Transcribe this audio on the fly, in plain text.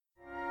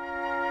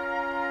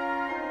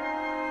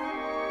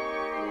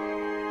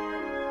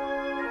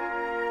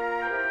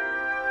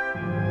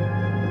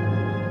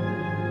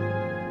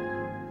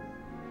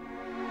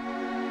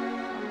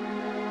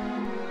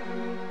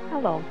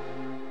Hello,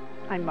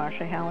 I'm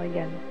Marcia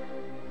Halligan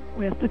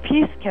with the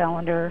Peace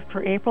Calendar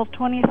for April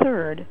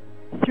 23rd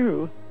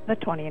through the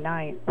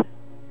 29th.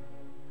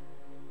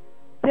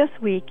 This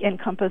week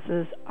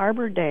encompasses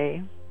Arbor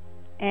Day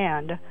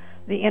and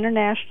the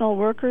International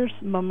Workers'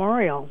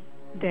 Memorial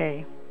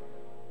Day.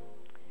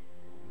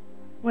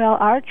 Well,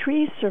 our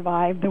trees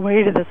survived the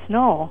weight of the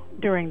snow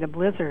during the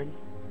blizzard.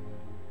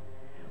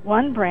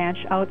 One branch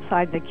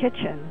outside the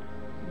kitchen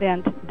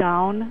bent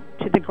down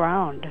to the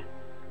ground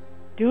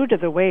due to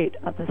the weight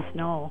of the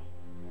snow.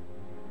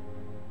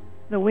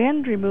 The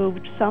wind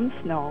removed some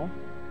snow,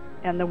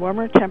 and the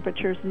warmer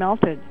temperatures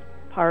melted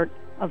part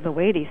of the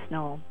weighty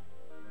snow.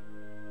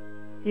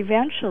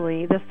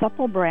 Eventually, the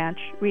supple branch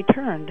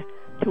returned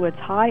to its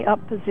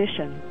high-up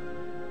position,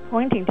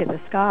 pointing to the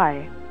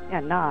sky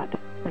and not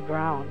the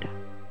ground.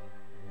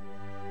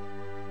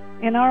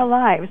 In our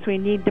lives, we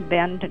need to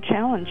bend to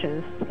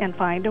challenges and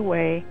find a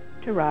way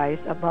to rise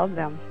above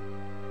them.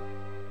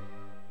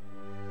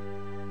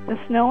 The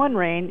snow and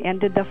rain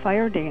ended the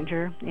fire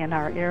danger in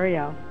our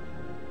area.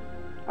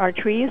 Our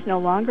trees no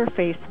longer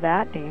face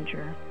that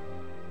danger.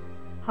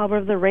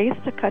 However, the race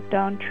to cut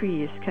down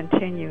trees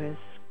continues.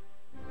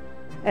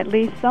 At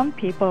least some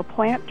people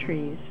plant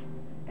trees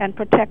and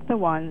protect the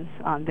ones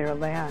on their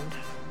land.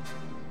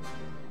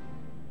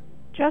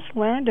 Just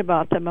learned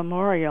about the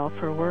Memorial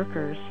for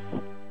Workers.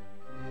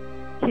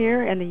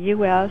 Here in the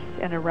U.S.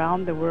 and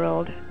around the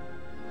world,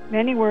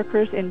 many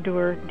workers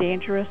endure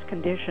dangerous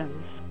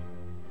conditions.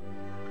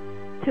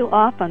 Too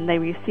often they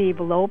receive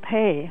low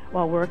pay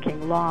while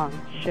working long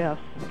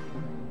shifts.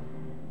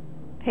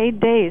 Paid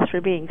days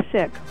for being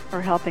sick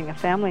or helping a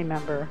family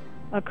member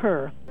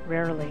occur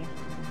rarely.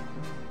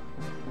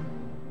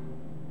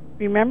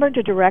 Remember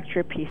to direct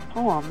your peace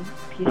poem,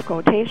 peace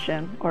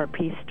quotation, or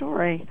peace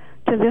story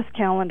to this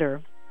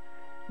calendar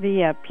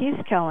via Peace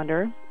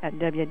Calendar at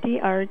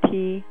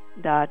WDRT.org.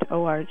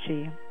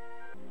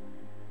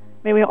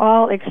 May we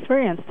all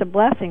experience the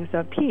blessings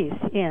of peace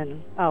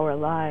in our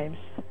lives.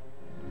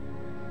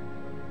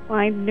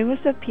 Find news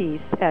of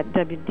peace at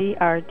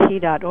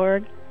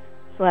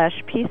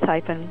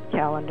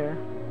WDRT.org/peace-calendar.